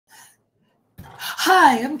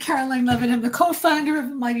Hi, I'm Caroline Leavitt. I'm the co-founder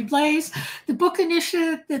of Mighty Blaze, the book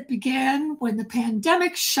initiative that began when the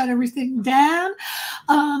pandemic shut everything down.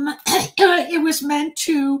 It was meant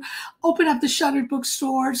to open up the shuttered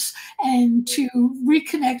bookstores and to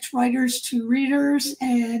reconnect writers to readers,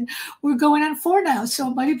 and we're going on 4 now. So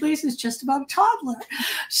Mighty Blaze is just about a toddler.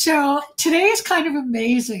 So today is kind of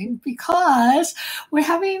amazing because we're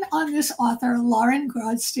having on this author, Lauren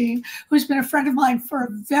Grodstein, who's been a friend of mine for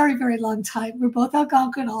a very, very long time. We're both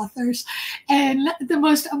Algonquin authors. And the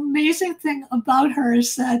most amazing thing about her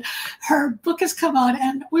is that her book has come out,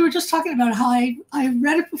 and we were just talking about how I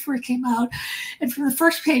read it before it came out. And from the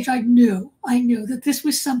first page, I knew that this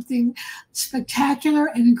was something spectacular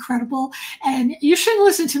and incredible. And you shouldn't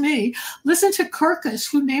listen to me. Listen to Kirkus,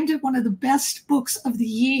 who named it one of the best books of the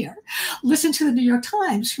year. Listen to the New York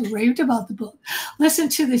Times, who raved about the book. Listen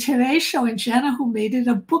to the Today Show and Jenna, who made it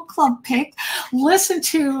a book club pick. Listen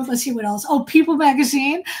to, let's see what else. Oh, People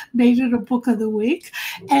Magazine made it a book of the week.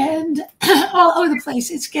 And all over the place,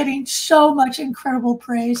 it's getting so much incredible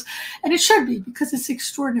praise. And it should be, because it's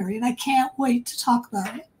extraordinary. And I can't wait to talk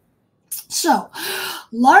about it. So,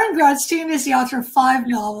 Lauren Grodstein is the author of 5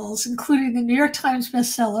 novels, including the New York Times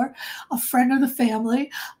bestseller, A Friend of the Family.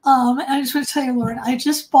 And I just want to tell you, Lauren, I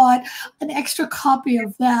just bought an extra copy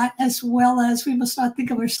of that, as well as We Must Not Think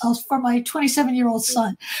of Ourselves, for my 27-year-old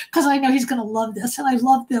son, because I know he's going to love this. And I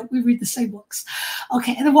love that we read the same books.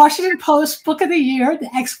 Okay, and the Washington Post Book of the Year, The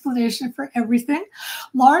Explanation for Everything.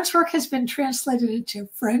 Lauren's work has been translated into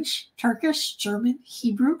French, Turkish, German,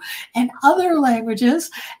 Hebrew, and other languages,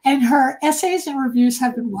 and her essays and reviews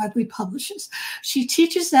have been widely published. She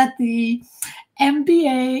teaches at the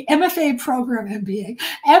MFA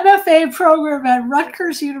program at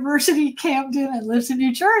Rutgers University, Camden, and lives in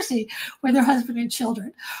New Jersey with her husband and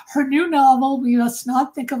children. Her new novel, We Must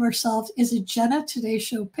Not Think of Ourselves, is a Jenna Today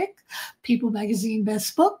Show pick, People Magazine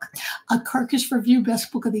Best Book, a Kirkus Review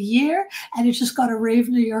Best Book of the Year, and it just got a rave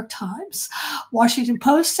New York Times. Washington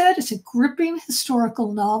Post said it's a gripping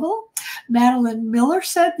historical novel. Madeline Miller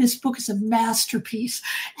said this book is a masterpiece,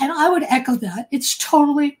 and I would echo that. It's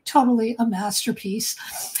totally, totally a masterpiece.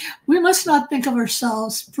 We Must Not Think of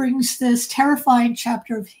Ourselves brings this terrifying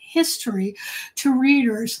chapter of history to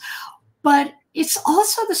readers, but it's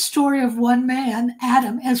also the story of one man,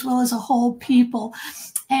 Adam, as well as a whole people.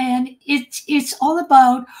 And it's all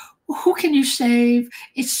about who can you save?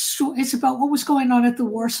 It's about what was going on at the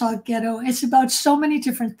Warsaw Ghetto. It's about so many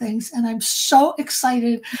different things. And I'm so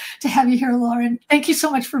excited to have you here, Lauren. Thank you so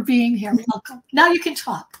much for being here. Welcome. Now you can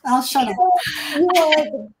talk. I'll shut up. You are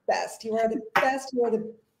the best. You are the best. You are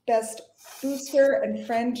the best booster and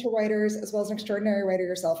friend to writers, as well as an extraordinary writer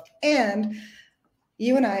yourself. And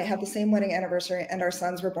you and I have the same wedding anniversary, and our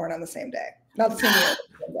sons were born on the same day. Not the same year, but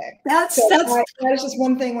the same day. That is just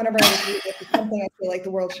one thing whenever I was reading it, it's something I feel like the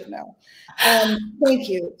world should know. Thank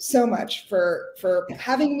you so much for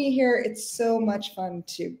having me here. It's so much fun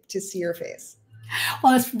to see your face.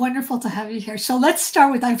 Well, it's wonderful to have you here. So let's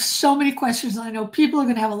start with, I have so many questions. I know people are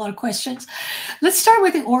going to have a lot of questions. Let's start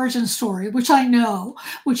with the origin story, which I know,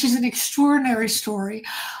 which is an extraordinary story.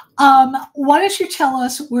 Why don't you tell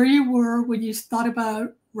us where you were when you thought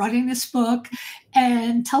about writing this book,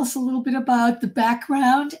 and tell us a little bit about the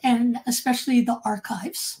background and especially the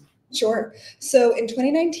archives. Sure. So in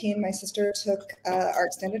 2019, my sister took our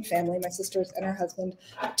extended family, my sisters and her husband,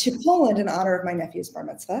 to Poland in honor of my nephew's bar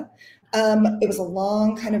mitzvah. It was a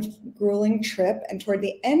long, kind of grueling trip. And toward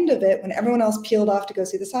the end of it, when everyone else peeled off to go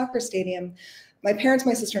see the soccer stadium, my parents,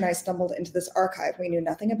 my sister, and I stumbled into this archive. We knew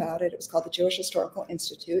nothing about it. It was called the Jewish Historical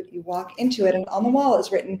Institute. You walk into it, and on the wall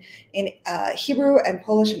is written in Hebrew and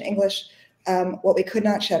Polish and English, what we could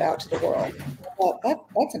not shed out to the world. Well,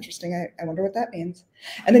 that's interesting. I wonder what that means.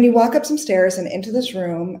 And then you walk up some stairs and into this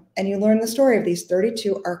room, and you learn the story of these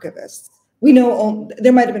 32 archivists. We know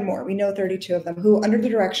there might have been more. We know 32 of them who, under the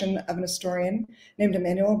direction of an historian named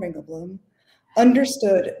Emanuel Ringelblum,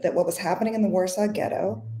 understood that what was happening in the Warsaw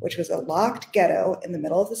Ghetto, which was a locked ghetto in the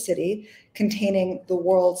middle of the city, containing the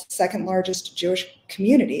world's second largest Jewish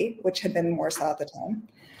community, which had been in Warsaw at the time,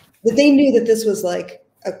 that they knew that this was like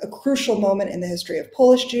a crucial moment in the history of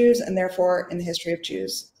Polish Jews, and therefore in the history of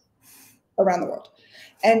Jews around the world.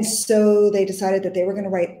 And so they decided that they were going to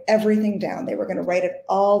write everything down. They were going to write it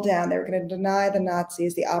all down. They were going to deny the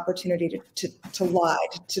Nazis the opportunity to lie,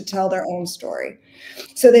 to tell their own story.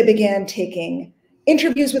 So they began taking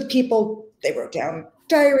interviews with people. They wrote down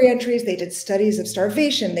diary entries. They did studies of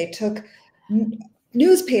starvation. They took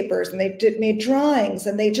newspapers and made drawings,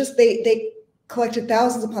 and they collected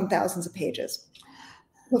thousands upon thousands of pages.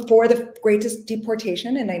 Before the Great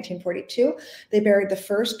Deportation in 1942, they buried the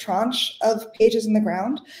first tranche of pages in the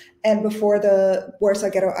ground. And before the Warsaw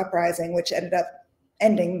Ghetto Uprising, which ended up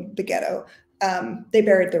ending the ghetto, they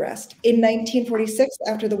buried the rest. In 1946,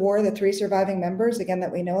 after the war, the 3 surviving members, again,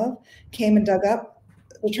 that we know of, came and dug up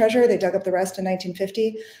the treasure. They dug up the rest in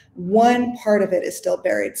 1950. One part of it is still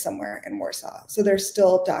buried somewhere in Warsaw. So there's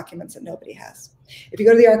still documents that nobody has. If you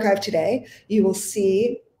go to the archive today, you will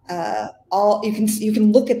see you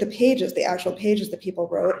can look at the pages, the actual pages that people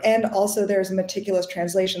wrote, and also there's a meticulous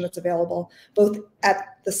translation that's available both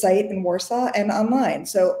at the site in Warsaw and online.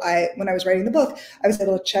 So when I was writing the book, I was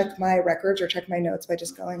able to check my records or check my notes by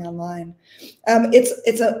just going online.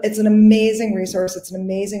 It's an amazing resource. It's an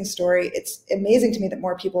amazing story. It's amazing to me that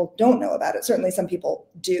more people don't know about it. Certainly some people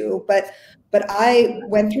do, but I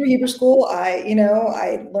went through Hebrew school.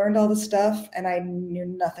 I learned all this stuff, and I knew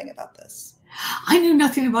nothing about this. I knew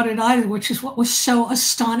nothing about it either, which is what was so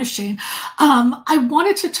astonishing. I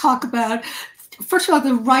wanted to talk about, first of all,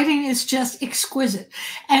 the writing is just exquisite.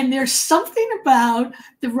 And there's something about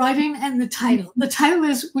the writing and the title. The title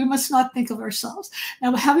is "We Must Not Think of Ourselves."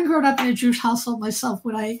 Now, having grown up in a Jewish household myself,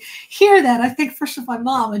 when I hear that, I think first of my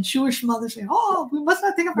mom, a Jewish mother, saying, "Oh, we must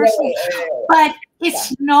not think of ourselves." But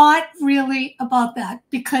it's not really about that,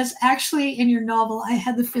 because actually in your novel, I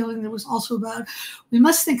had the feeling that it was also about, we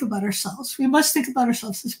must think about ourselves. We must think about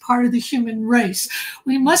ourselves as part of the human race.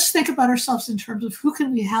 We must think about ourselves in terms of who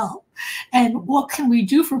can we help and what can we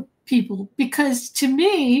do for people. Because to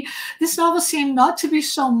me, this novel seemed not to be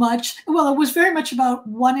so much, well, it was very much about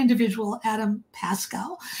one individual, Adam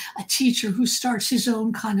Pascal, a teacher who starts his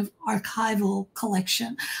own kind of archival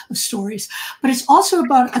collection of stories. But it's also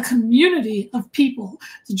about a community of people,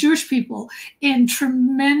 the Jewish people, in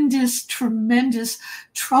tremendous, tremendous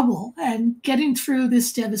trouble and getting through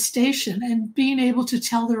this devastation and being able to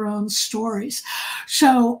tell their own stories.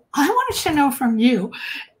 So I wanted to know from you,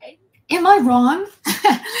 am I wrong?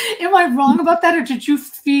 Am I wrong about that? Or did you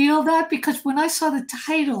feel that? Because when I saw the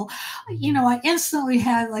title, I instantly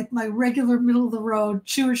had like my regular middle of the road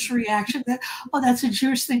Jewish reaction that, oh, that's a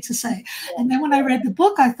Jewish thing to say. And then when I read the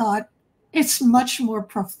book, I thought it's much more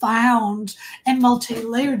profound and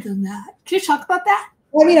multi-layered than that. Can you talk about that?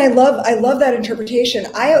 I mean, I love that interpretation.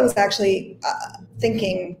 I was actually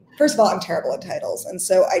thinking, first of all, I'm terrible at titles. And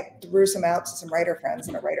so I threw some out to some writer friends,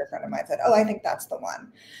 and a writer friend of mine said, oh, I think that's the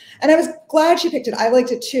one. And I was glad she picked it. I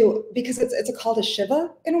liked it too, because it's a call to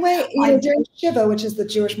Shiva in a way. During Shiva, which is the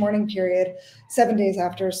Jewish mourning period, 7 days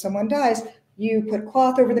after someone dies, you put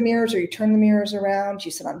cloth over the mirrors, or you turn the mirrors around,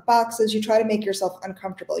 you sit on boxes, you try to make yourself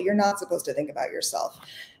uncomfortable. You're not supposed to think about yourself.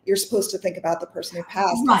 You're supposed to think about the person who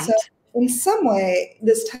passed. Right. So in some way,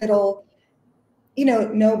 this title,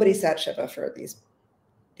 nobody sat Shiva for these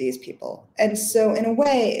people. And so in a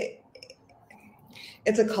way,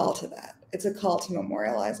 it's a call to that. It's a call to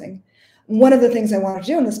memorializing. One of the things I wanted to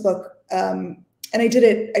do in this book, and I did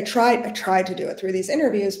it, I tried to do it through these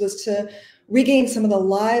interviews, was to regain some of the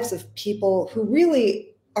lives of people who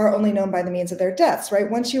really are only known by the means of their deaths, right?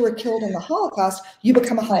 Once you were killed in the Holocaust, you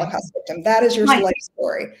become a Holocaust victim. That is your life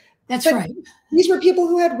story. That's but right. These were people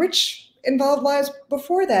who had rich, involved lives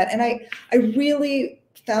before that. And I really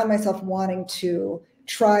found myself wanting to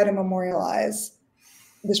try to memorialize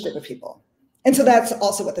this group of people. And so that's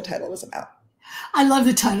also what the title was about. I love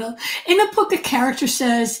the title. In the book, a character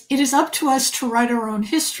says, it is up to us to write our own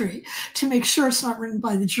history, to make sure it's not written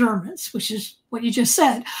by the Germans, which is what you just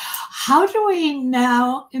said. How do we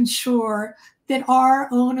now ensure that our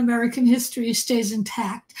own American history stays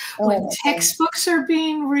intact? When textbooks are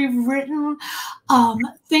being rewritten,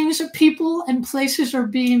 things, people and places are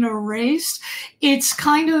being erased. It's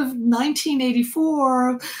kind of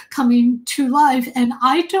 1984 coming to life. And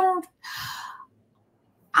I don't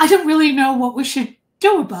really know what we should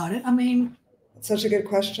do about it. I mean, such a good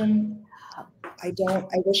question. I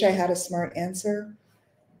wish I had a smart answer.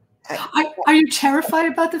 Are you terrified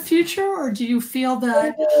about the future, or do you feel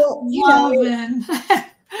that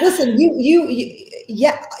listen,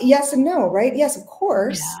 yes and no, right? Yes, of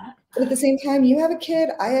course. Yeah. But at the same time, you have a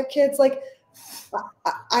kid, I have kids. Like,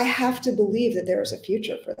 I have to believe that there is a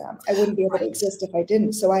future for them. I wouldn't be able to exist if I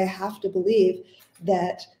didn't. So I have to believe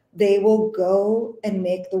that they will go and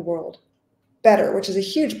make the world better, which is a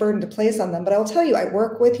huge burden to place on them. But I'll tell you, I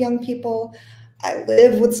work with young people. I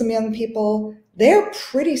live with some young people. They're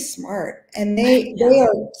pretty smart, and they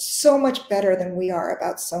are so much better than we are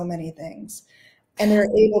about so many things. And they're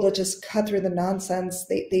able to just cut through the nonsense.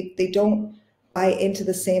 They don't buy into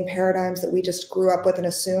the same paradigms that we just grew up with and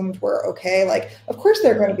assumed were okay. Like, of course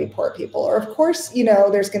there are going to be poor people, or of course,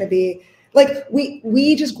 there's going to be, like,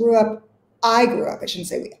 we just grew up I grew up, I shouldn't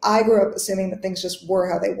say we, I grew up assuming that things just were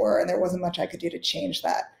how they were and there wasn't much I could do to change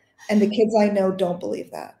that. And the kids I know don't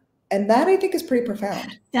believe that. And that, I think, is pretty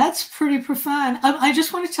profound. That's pretty profound. I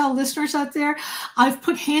just want to tell listeners out there, I've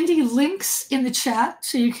put handy links in the chat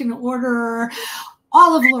so you can order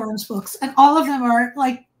all of Lauren's books, and all of them are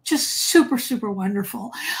like just super, super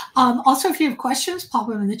wonderful. Also, if you have questions, pop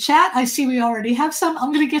them in the chat. I see we already have some.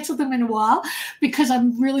 I'm going to get to them in a while because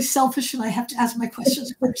I'm really selfish and I have to ask my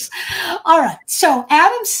questions first. All right. So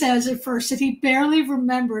Adam says at first that he barely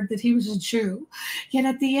remembered that he was a Jew. Yet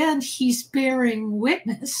at the end, he's bearing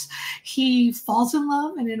witness. He falls in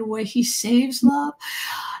love, and in a way, he saves love.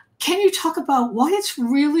 Can you talk about why it's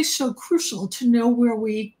really so crucial to know where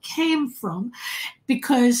we came from?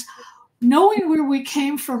 Because knowing where we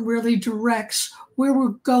came from really directs where we're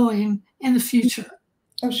going in the future.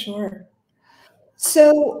 Oh, sure.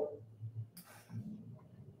 So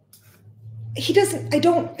he doesn't, I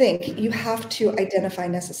don't think you have to identify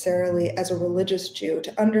necessarily as a religious Jew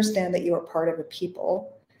to understand that you are part of a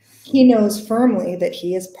people. He knows firmly that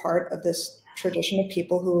he is part of this tradition of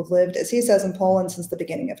people who have lived, as he says, in Poland since the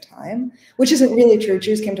beginning of time, which isn't really true.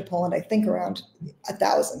 Jews came to Poland, I think, around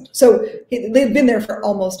 1000. So they've been there for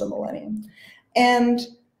almost a millennium. And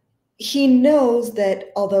he knows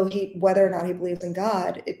that although whether or not he believes in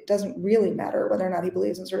God, it doesn't really matter. Whether or not he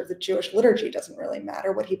believes in sort of the Jewish liturgy doesn't really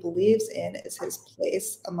matter. What he believes in is his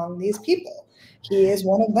place among these people. He is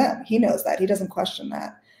one of them. He knows that. He doesn't question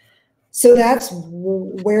that. So that's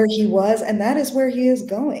where he was, and that is where he is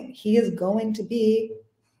going. He is going to be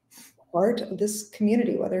part of this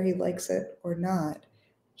community, whether he likes it or not.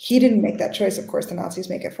 He didn't make that choice. Of course, the Nazis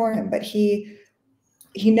make it for him, but he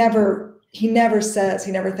never says,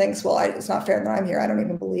 he never thinks, well, it's not fair that I'm here. I don't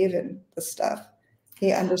even believe in this stuff.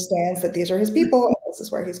 He understands that these are his people, and this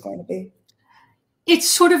is where he's going to be.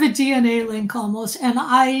 It's sort of a DNA link almost, and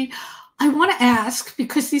I want to ask,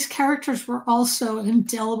 because these characters were also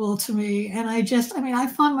indelible to me. And I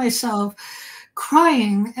found myself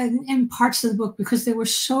crying in parts of the book because they were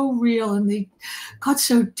so real and they got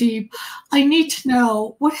so deep. I need to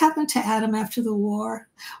know what happened to Adam after the war.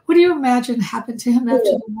 What do you imagine happened to him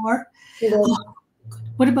after the war? Oh,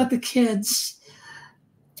 what about the kids?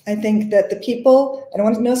 I think that the people, I don't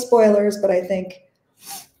want to know spoilers, but I think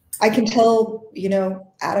I can tell,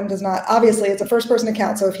 Adam does not, obviously it's a first person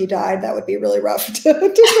account. So if he died, that would be really rough to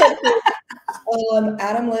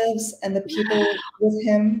Adam lives, and the people with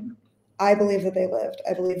him, I believe that they lived.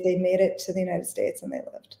 I believe they made it to the United States and they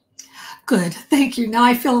lived. Good. Thank you. Now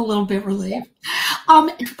I feel a little bit relieved.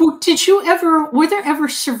 Were there ever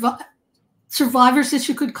survivors that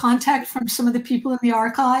you could contact from some of the people in the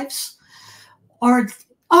archives? Or,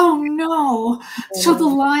 oh no. So the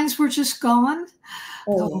lines were just gone?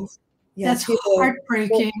 Oh, yes, that's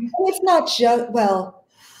heartbreaking. Well, it's not just,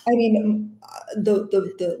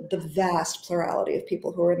 the vast plurality of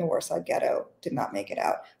people who were in the Warsaw Ghetto did not make it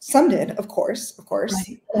out. Some did, of course.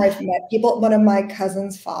 Right. I've met people. One of my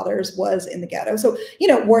cousin's fathers was in the ghetto. So,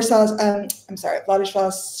 Warsaw's,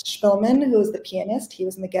 Władysław Szpilman, who was the pianist, he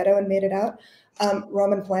was in the ghetto and made it out.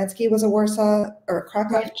 Roman Polanski was a Warsaw or a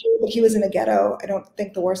Krakow Jew, but he was in a ghetto. I don't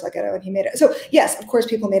think the Warsaw Ghetto, and he made it. So yes, of course,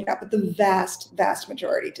 people made it out, but the vast, vast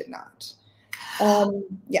majority did not.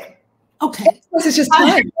 Yeah. Okay. This is just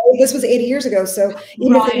time. This was 80 years ago. So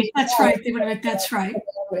right. That's right. That's right.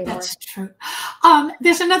 That's true.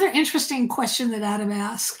 There's another interesting question that Adam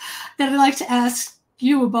asked that I'd like to ask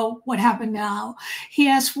you about what happened now. He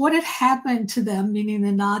asked what had happened to them, meaning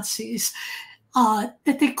the Nazis, that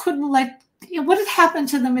they couldn't what had happened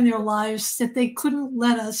to them in their lives that they couldn't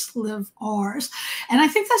let us live ours? And I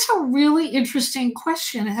think that's a really interesting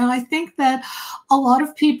question. And I think that a lot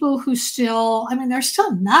of people who there's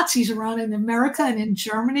still Nazis around in America and in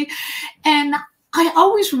Germany. And I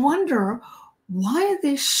always wonder, why are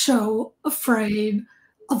they so afraid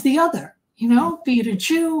of the other? Be it a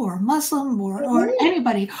Jew or a Muslim or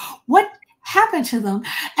anybody. What happened to them?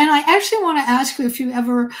 And I actually want to ask you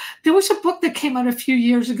there was a book that came out a few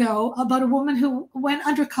years ago about a woman who went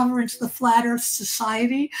undercover into the Flat Earth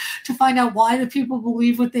Society to find out why the people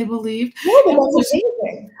believe what they believed. Yeah, that's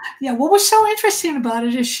amazing. Yeah, what was so interesting about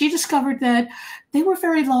it is she discovered that they were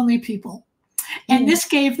very lonely people. And this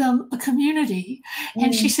gave them a community.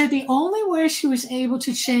 And she said the only way she was able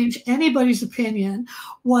to change anybody's opinion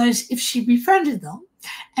was if she befriended them.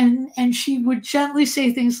 And she would gently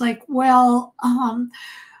say things like, well,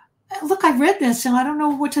 look, I read this and I don't know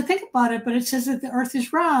what to think about it, but it says that the earth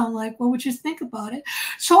is round. Like, what would you think about it?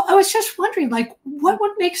 So I was just wondering, what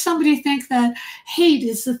would make somebody think that hate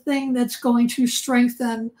is the thing that's going to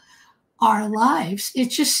strengthen our lives? It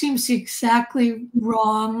just seems the exactly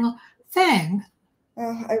wrong thing.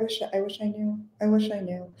 Oh, I wish I knew. I wish I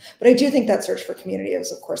knew. But I do think that search for community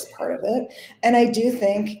is, of course, part of it. And I do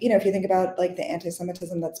think, you know, if you think about like the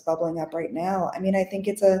anti-Semitism that's bubbling up right now, I mean, I think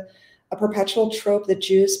it's a perpetual trope that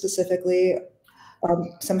Jews specifically are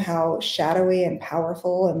somehow shadowy and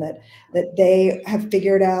powerful, and that they have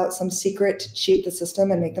figured out some secret to cheat the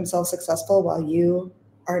system and make themselves successful while you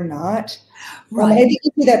are not. Right. And I think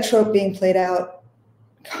you see that trope being played out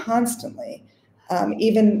constantly.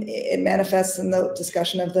 Even it manifests in the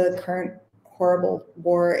discussion of the current horrible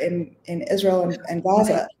war in Israel and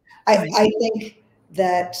Gaza. Right. I think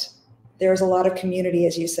that there's a lot of community,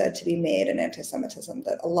 as you said, to be made in anti-Semitism,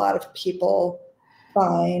 that a lot of people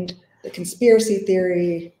find the conspiracy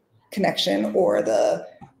theory connection or the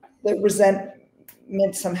resentment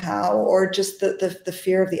somehow, or just the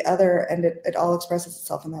fear of the other, and it all expresses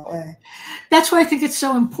itself in that way. That's why I think it's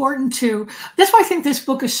so important to, that's why I think this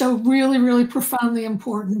book is so really, really profoundly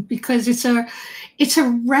important, because it's a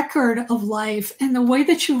record of life, and the way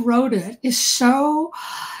that you wrote it is so,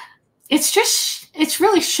 it's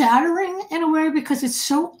really shattering in a way, because it's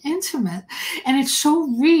so intimate and it's so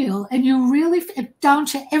real, and you really, down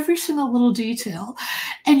to every single little detail,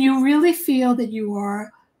 and you really feel that you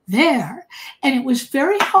are there. And it was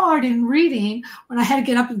very hard in reading when I had to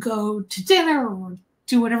get up and go to dinner or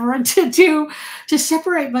do whatever I had to do to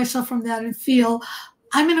separate myself from that and feel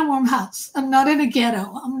I'm in a warm house. I'm not in a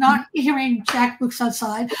ghetto. I'm not hearing jackbooks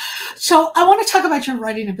outside. So I want to talk about your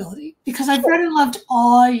writing ability, because I've read and loved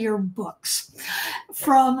all your books,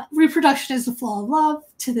 from Reproduction is the Flaw of Love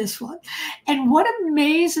to this one. And what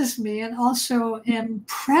amazes me and also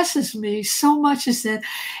impresses me so much is that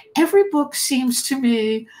every book seems to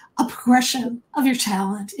me a progression of your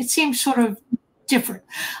talent. It seems sort of different.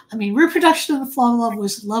 I mean, Reproduction of the Flaw of Love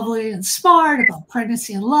was lovely and smart about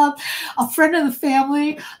pregnancy and love. A Friend of the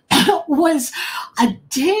Family was a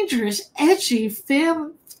dangerous, edgy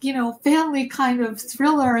family kind of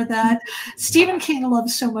thriller that Stephen King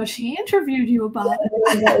loves so much. He interviewed you about it.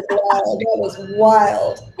 That was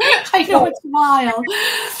wild. I know, it's wild.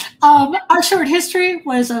 Our Short History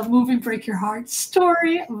was a moving, break your heart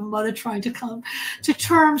story of a mother trying to come to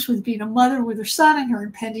terms with being a mother with her son and her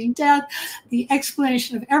impending death. The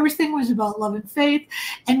Explanation of Everything was about love and faith.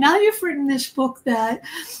 And now you've written this book that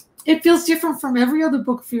it feels different from every other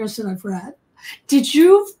book of yours that I've read. Did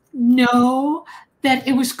you know that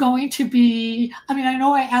it was going to be, I mean, I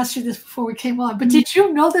know I asked you this before we came on, but did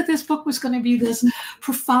you know that this book was going to be this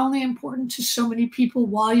profoundly important to so many people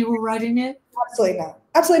while you were writing it? Absolutely not.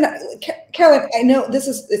 Absolutely not. Caroline, I know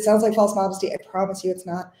it sounds like false modesty. I promise you it's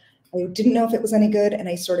not. I didn't know if it was any good, and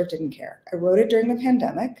I sort of didn't care. I wrote it during the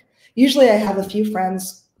pandemic. Usually I have a few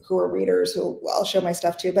friends who are readers who I'll show my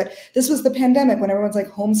stuff to, but this was the pandemic when everyone's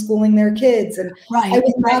like homeschooling their kids. And I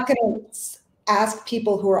was not going to ask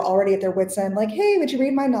people who are already at their wits' end, like, hey, would you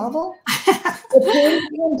read my novel? During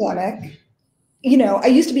the pandemic, you know, I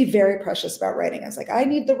used to be very precious about writing. I was like, I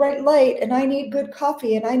need the right light, and I need good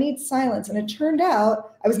coffee, and I need silence. And it turned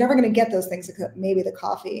out I was never going to get those things, except maybe the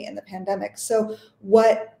coffee and the pandemic. So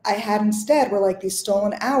what I had instead were like these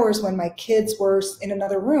stolen hours when my kids were in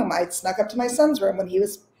another room. I snuck up to my son's room when he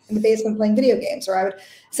was in the basement playing video games, or I would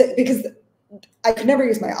sit, because I could never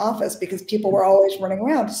use my office because people were always running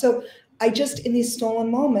around. So I just, in these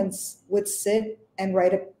stolen moments, would sit and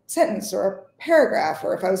write a sentence or a paragraph,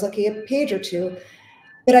 or if I was lucky, a page or two.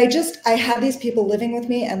 But I had these people living with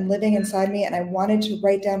me and living inside me, and I wanted to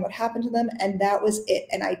write down what happened to them, and that was it.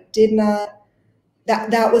 And I did not,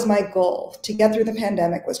 that was my goal. To get through the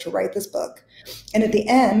pandemic was to write this book. And at the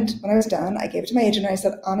end, when I was done, I gave it to my agent, and I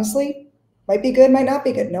said, honestly, might be good, might not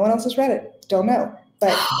be good. No one else has read it. Don't know.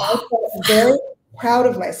 But I felt very proud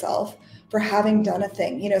of myself for having done a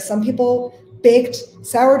thing. You know, some people baked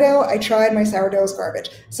sourdough. I tried. My sourdough is garbage.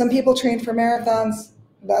 Some people trained for marathons.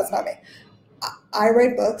 That's not me. I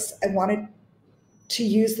write books. I wanted to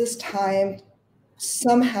use this time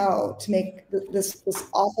somehow to make this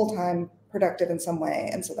awful time productive in some way.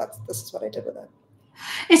 And so this is what I did with it.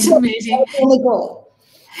 It's amazing. That's the only goal.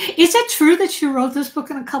 Is it true that you wrote this book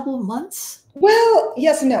in a couple of months? Well,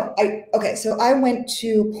 yes and no. Okay, so I went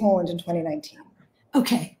to Poland in 2019.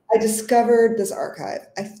 Okay. I discovered this archive.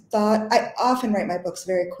 I often write my books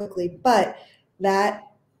very quickly, but that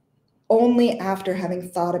only after having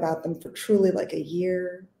thought about them for truly like a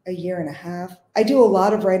year and a half. I do a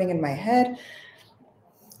lot of writing in my head,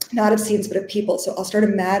 not of scenes, but of people. So I'll start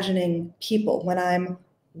imagining people when I'm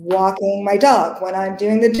walking my dog, when I'm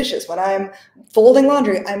doing the dishes, when I'm folding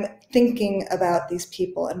laundry. I'm thinking about these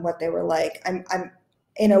people and what they were like. I'm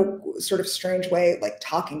in a sort of strange way, like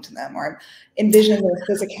talking to them, or I'm envisioning their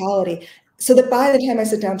physicality. so that by the time I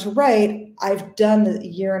sit down to write, I've done the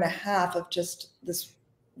year and a half of just this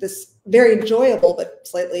very enjoyable but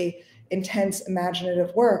slightly intense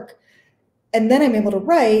imaginative work. And then I'm able to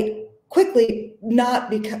write quickly, not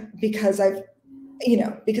because I've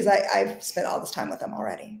spent all this time with them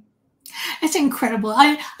already. It's incredible.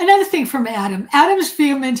 Another thing from Adam. Adam's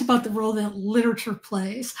vehement about the role that literature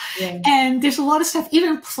plays. Yeah. And there's a lot of stuff,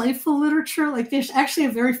 even playful literature. Like there's actually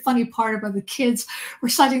a very funny part about the kids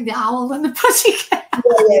reciting The Owl and the Pussycat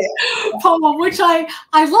poem, which I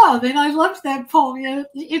love. And I loved that poem. You know,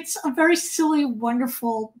 it's a very silly,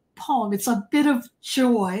 wonderful poem. It's a bit of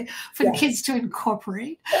joy for the kids to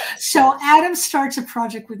incorporate. So Adam starts a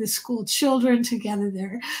project with his school children to gather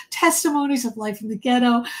their testimonies of life in the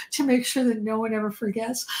ghetto to make sure that no one ever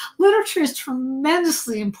forgets. Literature is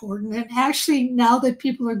tremendously important. And actually, now that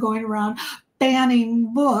people are going around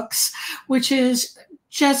banning books, which is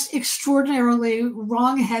just extraordinarily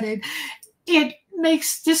wrong-headed, it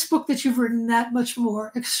makes this book that you've written that much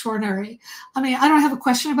more extraordinary. I mean, I don't have a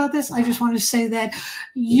question about this. I just want to say that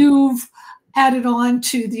you've added on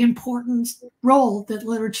to the important role that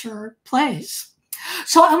literature plays.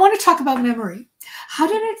 So I want to talk about memory. How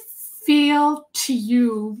did it feel to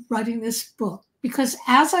you writing this book? Because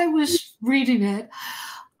as I was reading it,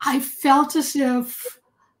 I felt as if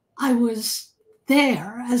I was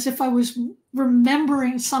there, as if I was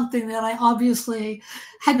remembering something that I obviously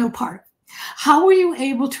had no part of. How were you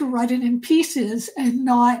able to write it in pieces and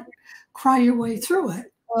not cry your way through it?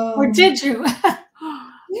 Or did you?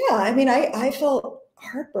 Yeah, I mean, I felt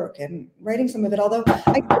heartbroken writing some of it, although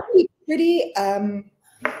I could be pretty, I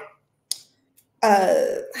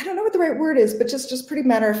don't know what the right word is, but just pretty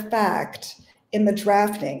matter of fact in the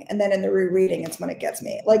drafting, and then in the rereading, it's when it gets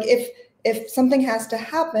me. Like if something has to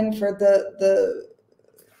happen for the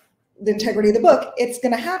integrity of the book, it's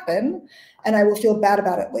going to happen, and I will feel bad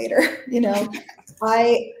about it later. You know,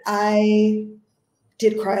 I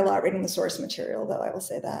did cry a lot reading the source material, though, I will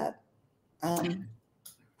say that.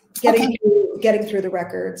 Getting through the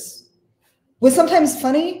records was sometimes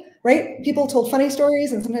funny, right? People told funny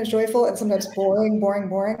stories, and sometimes joyful, and sometimes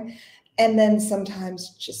boring, and then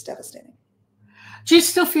sometimes just devastating. Do you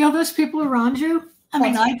still feel those people around you? I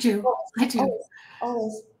mean, I do.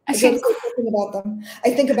 Always. I think about them. I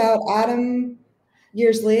think about Adam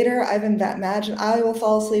years later. I will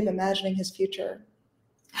fall asleep imagining his future.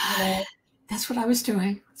 You know? That's what I was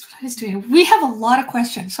doing. We have a lot of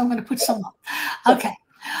questions, so I'm going to put some up. Okay.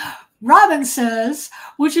 Robin says,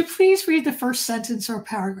 would you please read the first sentence or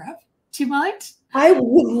paragraph? Do you mind? I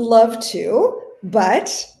would love to,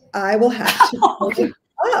 but I will have to look it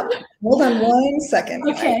up. Hold on 1 second.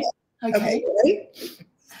 Okay. Ready?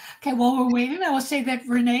 Okay, while we're waiting, I will say that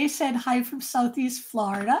Renee said hi from Southeast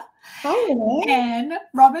Florida. Hi, Renee. And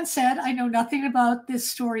Robin said, I know nothing about this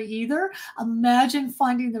story either. Imagine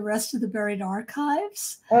finding the rest of the buried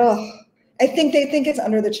archives. Oh, I think they think it's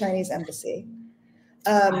under the Chinese embassy.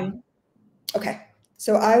 Okay,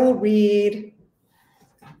 so I will read.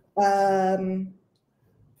 I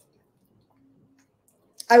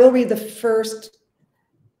will read the first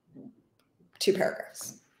 2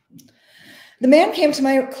 paragraphs. The man came to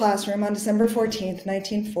my classroom on December 14th,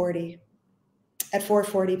 1940 at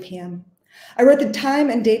 4:40 p.m. I wrote the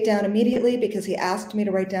time and date down immediately because he asked me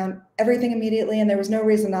to write down everything immediately, and there was no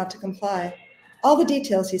reason not to comply. All the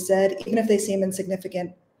details, he said, even if they seem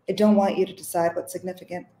insignificant. I don't want you to decide what's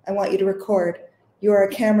significant. I want you to record. You are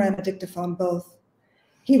a camera and a dictaphone, both.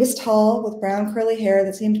 He was tall, with brown curly hair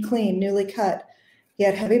that seemed clean, newly cut. He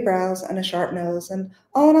had heavy brows and a sharp nose, and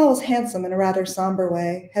all in all was handsome in a rather somber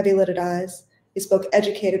way, heavy-lidded eyes. He spoke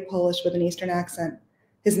educated Polish with an Eastern accent.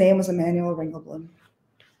 His name was Emanuel Ringelblum.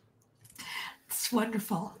 It's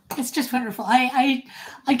wonderful. It's just wonderful. I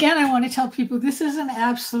want to tell people this is an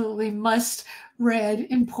absolutely must-read,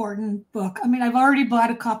 important book. I mean, I've already bought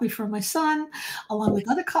a copy for my son, along with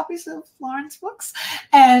other copies of Lauren's books,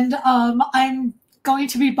 and I'm going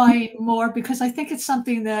to be buying more because I think it's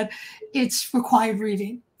something that it's required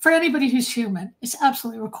reading. For anybody who's human, it's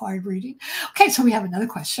absolutely required reading. Okay, so we have another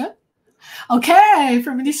question. Okay,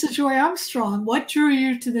 from Anissa Joy Armstrong, what drew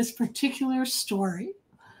you to this particular story?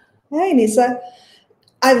 Hi, Anissa.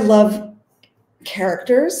 I love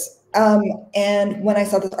characters. And when I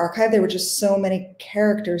saw this archive, there were just so many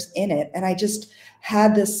characters in it. And I just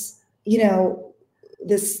had this,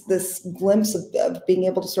 this glimpse of being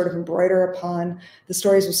able to sort of embroider upon the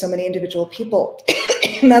stories of so many individual people.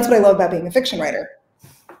 And that's what I love about being a fiction writer.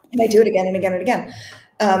 And I do it again and again and again.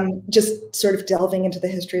 Just sort of delving into the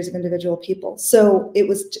histories of individual people. So it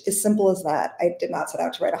was as simple as that. I did not set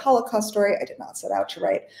out to write a Holocaust story. I did not set out to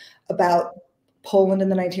write about Poland in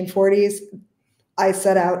the 1940s. I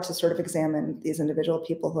set out to sort of examine these individual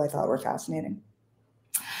people who I thought were fascinating.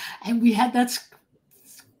 And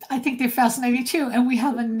I think they're fascinating too. And we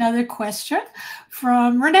have another question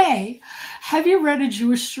from Renee. Have you read A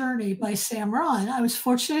Jewish Journey by Sam Ron? I was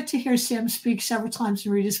fortunate to hear Sam speak several times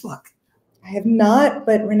and read his book. I have not,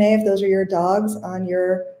 but Renee, if those are your dogs on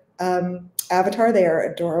your avatar, they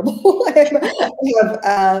are adorable. I'm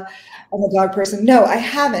a dog person. No, I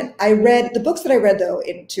haven't. I read the books that I read, though,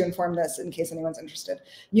 to inform this, in case anyone's interested.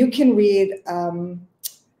 You can read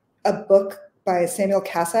a book by Samuel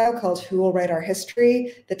Cassow called Who Will Write Our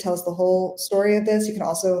History that tells the whole story of this. You can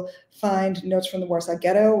also find Notes from the Warsaw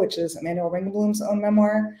Ghetto, which is Emanuel Ringelblum's own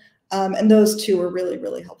memoir. And those two were really,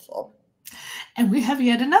 really helpful. And we have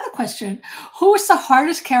yet another question. Who was the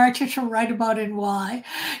hardest character to write about and why?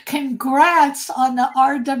 Congrats on the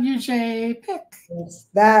RWJ pick. Yes,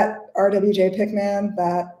 that RWJ pick, man,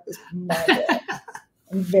 that is my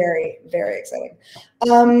very, very exciting.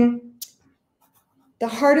 The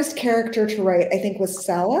hardest character to write, I think, was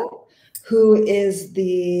Sala, who is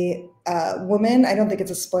the woman. I don't think it's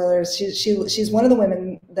a spoiler. She's one of the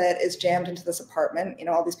women that is jammed into this apartment. You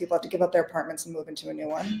know, all these people have to give up their apartments and move into a new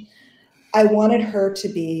one. I wanted her to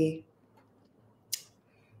be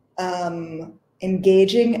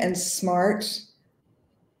engaging and smart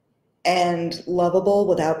and lovable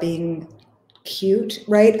without being cute,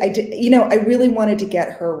 right? I really wanted to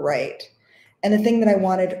get her right. And the thing that I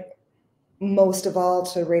wanted most of all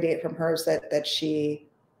to radiate from her is that she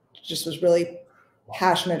just was really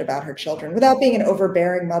passionate about her children without being an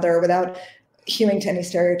overbearing mother, without hewing to any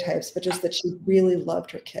stereotypes, but just that she really loved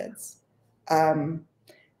her kids.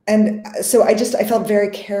 And so I felt very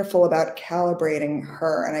careful about calibrating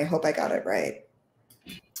her, and I hope I got it right.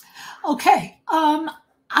 Okay.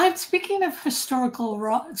 I'm speaking of historical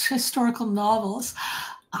novels.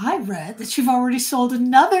 I read that you've already sold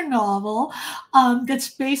another novel that's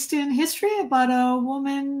based in history about a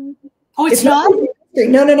woman. Oh, it's not?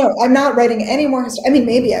 No. I'm not writing any more history. I mean,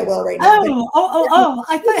 maybe I will right now.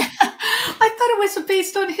 I thought it was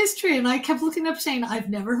based on history, and I kept looking up saying, I've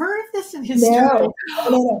never heard of this in history.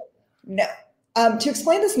 No. To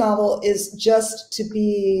explain this novel is just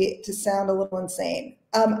to sound a little insane.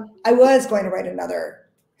 I was going to write another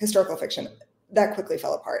historical fiction. That quickly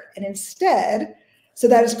fell apart. And instead, so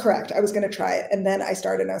that is correct. I was going to try it. And then I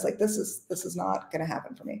started and I was like, this is not going to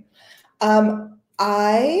happen for me.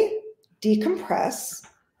 I decompress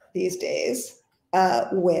these days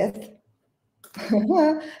with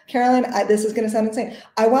Caroline. This is going to sound insane.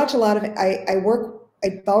 I watch a lot of, I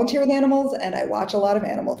volunteer with animals and I watch a lot of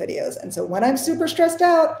animal videos. And so when I'm super stressed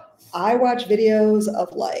out, I watch videos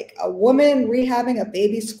of like a woman rehabbing a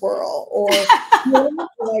baby squirrel, or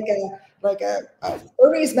like a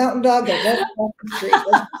Burmese mountain dog that runs off the street.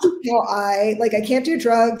 This is how I can't do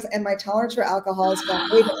drugs, and my tolerance for alcohol is gone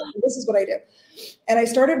way down. This is what I do. And I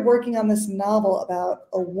started working on this novel about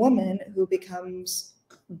a woman who becomes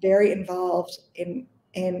very involved in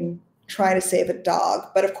trying to save a dog.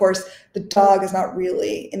 But of course, the dog is not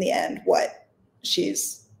really, in the end, what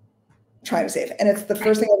she's trying to save. And it's the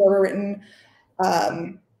first thing I've ever written,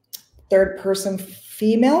 third person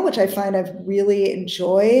female, which I find I've really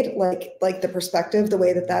enjoyed, like the perspective, the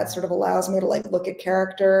way that sort of allows me to look at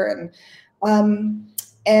character.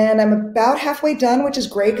 And I'm about halfway done, which is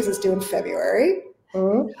great because it's due in February.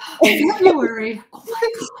 February. Oh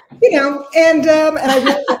my God. And I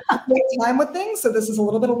really take time with things, so this is a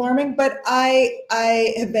little bit alarming. But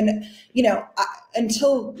I have been,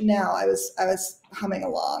 until now, I was humming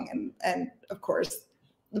along, and of course,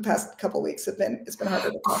 the past couple of weeks it's been harder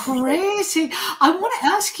to concentrate. Crazy. I want to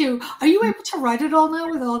ask you: are you able to write it all now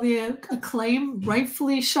with all the acclaim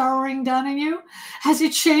rightfully showering down on you? Has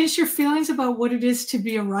it changed your feelings about what it is to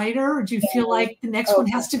be a writer, or do you feel like the next one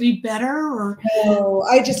has to be better? Or no,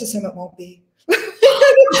 I just assume it won't be.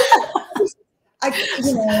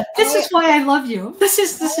 This is why I love you. This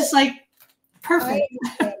is like perfect.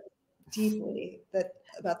 I deeply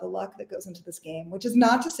about the luck that goes into this game, which is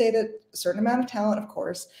not to say that a certain amount of talent, of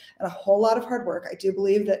course, and a whole lot of hard work. I do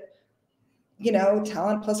believe that,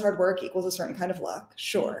 talent plus hard work equals a certain kind of luck,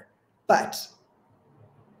 sure. But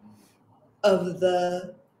of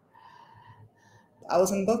the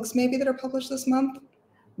 1,000 books maybe that are published this month,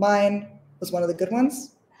 mine was one of the good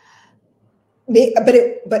ones.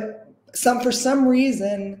 But for some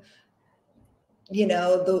reason,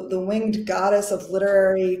 the winged goddess of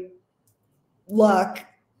literary luck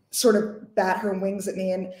sort of bat her wings at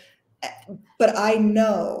me, but I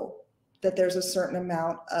know that there's a certain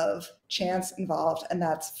amount of chance involved, and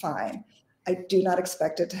that's fine. I do not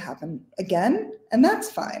expect it to happen again, and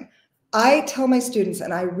that's fine. I tell my students,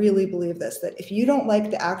 and I really believe this, that if you don't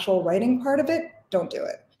like the actual writing part of it, don't do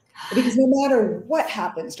it. Because no matter what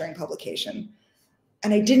happens during publication,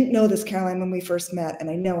 and I didn't know this, Caroline, when we first met, and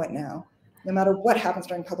I know it now, no matter what happens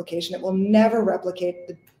during publication, it will never replicate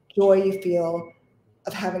the joy you feel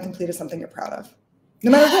of having completed something you're proud of.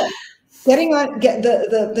 No matter what. Get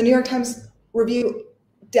the New York Times review,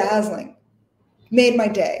 dazzling, made my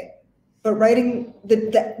day. But writing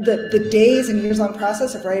the days and years long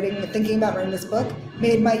process of writing, thinking about writing this book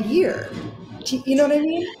made my year. You know what I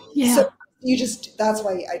mean? Yeah. So that's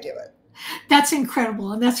why I do it. That's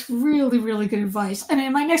incredible. And that's really, really good advice. I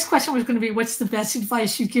mean, my next question was going to be, what's the best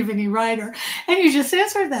advice you'd give any writer? And you just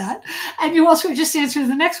answered that. And you also just answered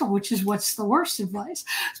the next one, which is, what's the worst advice?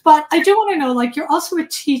 But I do want to know, like, you're also a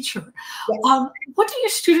teacher. Yes. What do your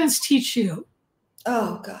students teach you?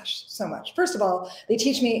 Oh, gosh, so much. First of all, they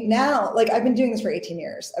teach me now, like, I've been doing this for 18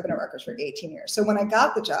 years. I've been at Rutgers for 18 years. So when I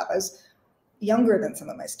got the job, I was younger than some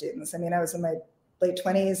of my students. I mean, I was in my late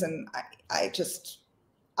 20s, and I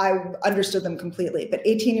understood them completely. But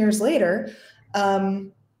 18 years later,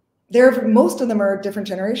 most of them are a different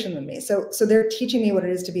generation than me. So they're teaching me what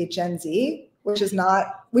it is to be a Gen Z, which is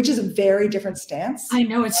a very different stance. I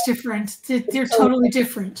know it's different. They're totally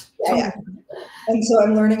different. Yeah. And so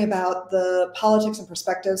I'm learning about the politics and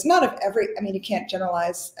perspectives, not of you can't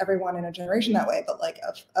generalize everyone in a generation that way, but like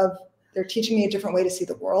they're teaching me a different way to see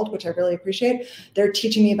the world, which I really appreciate. They're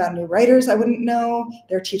teaching me about new writers I wouldn't know.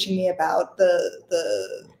 They're teaching me about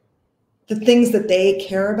the things that they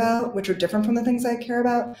care about, which are different from the things I care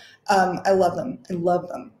about. I love them. I love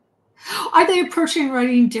them. Are they approaching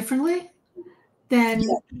writing differently than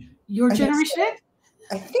your generation?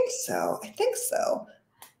 I think so.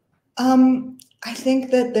 I think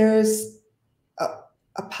that there's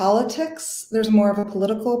a politics. There's more of a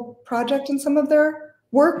political project in some of their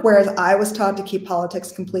work, whereas I was taught to keep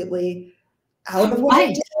politics completely out of what I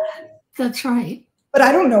did. That's right. But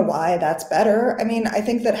I don't know why that's better. I mean, I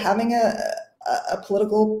think that having a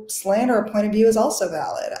political slant or a point of view is also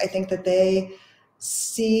valid. I think that they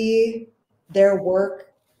see their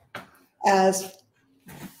work as,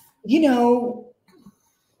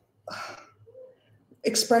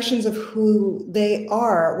 expressions of who they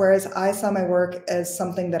are, whereas I saw my work as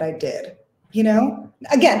something that I did.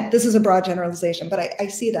 Again, this is a broad generalization, but I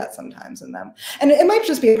see that sometimes in them. And it might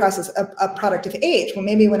just be a product of age. Well,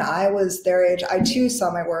 maybe when I was their age, I too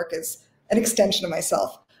saw my work as an extension of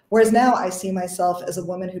myself. Whereas now I see myself as a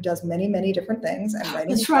woman who does many, many different things, and writing.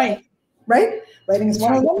 That's right. Right? Writing is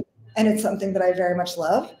one of them, and it's something that I very much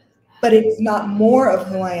love, but it's not more of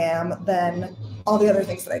who I am than all the other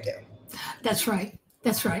things that I do. That's right.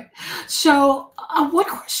 That's right. So what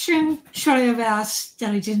question should I have asked that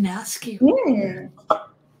I didn't ask you?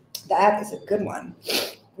 That is a good one.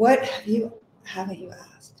 What haven't you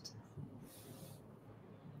asked?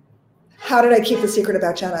 How did I keep the secret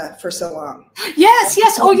about Jenna for so long? Yes.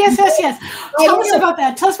 Oh, yes. Tell us about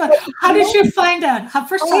that. How did you find out? I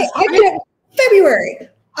did it February.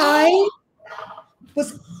 I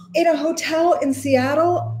was in a hotel in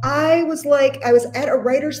Seattle. I was at a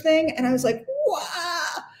writer's thing, and I was like, wow.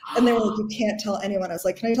 And they were like, you can't tell anyone. I was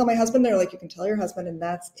like, can I tell my husband? They're like, you can tell your husband, and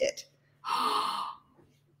that's it.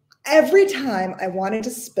 Every time I wanted to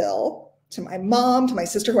spill to my mom, to my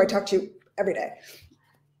sister, who I talk to every day,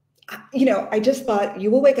 I just thought,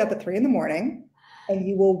 you will wake up at 3 a.m. and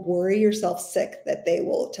you will worry yourself sick that they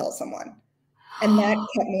will tell someone. And that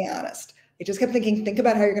kept me honest. I just kept thinking, think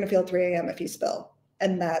about how you're going to feel at 3 a.m. if you spill.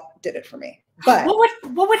 And that did it for me. But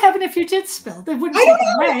what would happen if you did spill? They wouldn't. I don't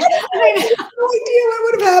know. I have no idea what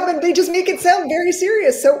would have happened. They just make it sound very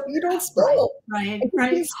serious, so you don't spill. Right.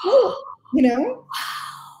 Spill, Wow,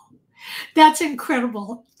 that's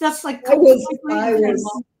incredible. That's like I was,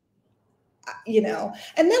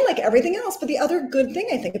 and then like everything else. But the other good thing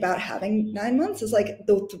I think about having 9 months is like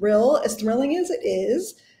the thrill, as thrilling as it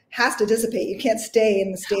is, has to dissipate. You can't stay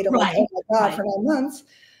in the state of like, oh my God, for 9 months.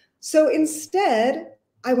 So instead,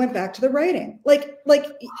 I went back to the writing. Like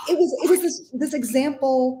it was this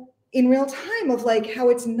example in real time of like how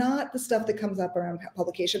it's not the stuff that comes up around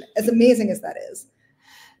publication, as amazing as that is.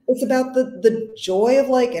 It's about the joy of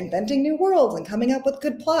like inventing new worlds and coming up with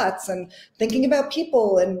good plots and thinking about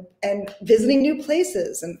people and visiting new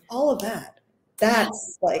places and all of that.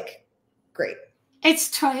 That's like great.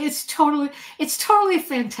 It's totally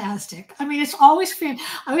fantastic. I mean, it's always I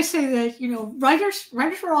always say that,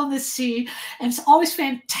 writers are on the sea, and it's always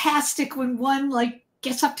fantastic when one like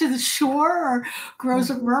gets up to the shore or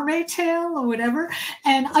grows a mermaid tail or whatever.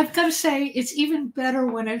 And I've got to say, it's even better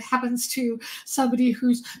when it happens to somebody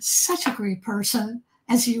who's such a great person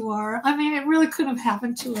as you are. I mean, it really couldn't have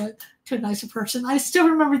happened to to a nicer person. I still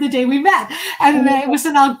remember the day we met. And it was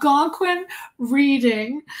an Algonquin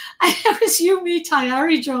reading. And it was you, me,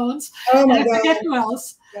 Tayari Jones. Oh my and I forget gosh. who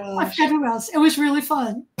else. Gosh. I forget who else. It was really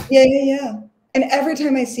fun. Yeah. And every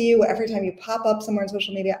time I see you, every time you pop up somewhere on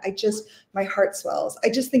social media, my heart swells. I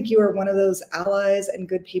just think you are one of those allies and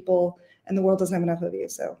good people, and the world doesn't have enough of you.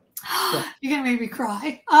 So yeah. You're going to make me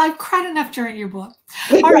cry. I've cried enough during your book.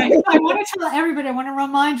 All right. I want to tell everybody, I want to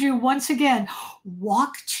remind you once again,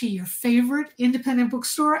 walk to your favorite independent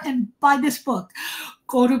bookstore and buy this book.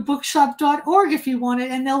 Go to bookshop.org if you want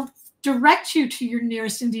it, and they'll direct you to your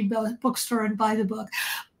nearest indie bookstore and buy the book.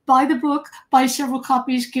 Buy the book, buy several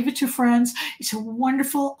copies, give it to friends. It's a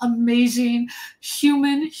wonderful, amazing,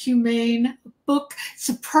 humane book. It's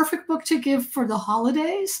a perfect book to give for the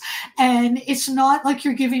holidays. And it's not like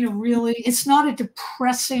you're giving it's not a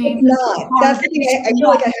depressing. It's not. That's the thing. I feel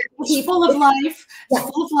like it's full of life. It's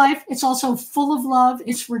full of life. It's also full of love.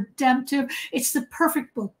 It's redemptive. It's the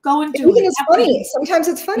perfect book. Go and do it. It's funny. Sometimes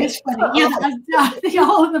it's funny. It's funny. Yeah, the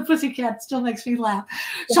All in the Pussycat still makes me laugh.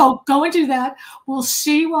 So go and do that. We'll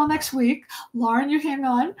see you all next week. Lauren, you hang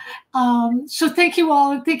on. So thank you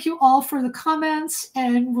all. And thank you all for the comments.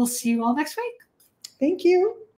 And we'll see you all next week. Thank you.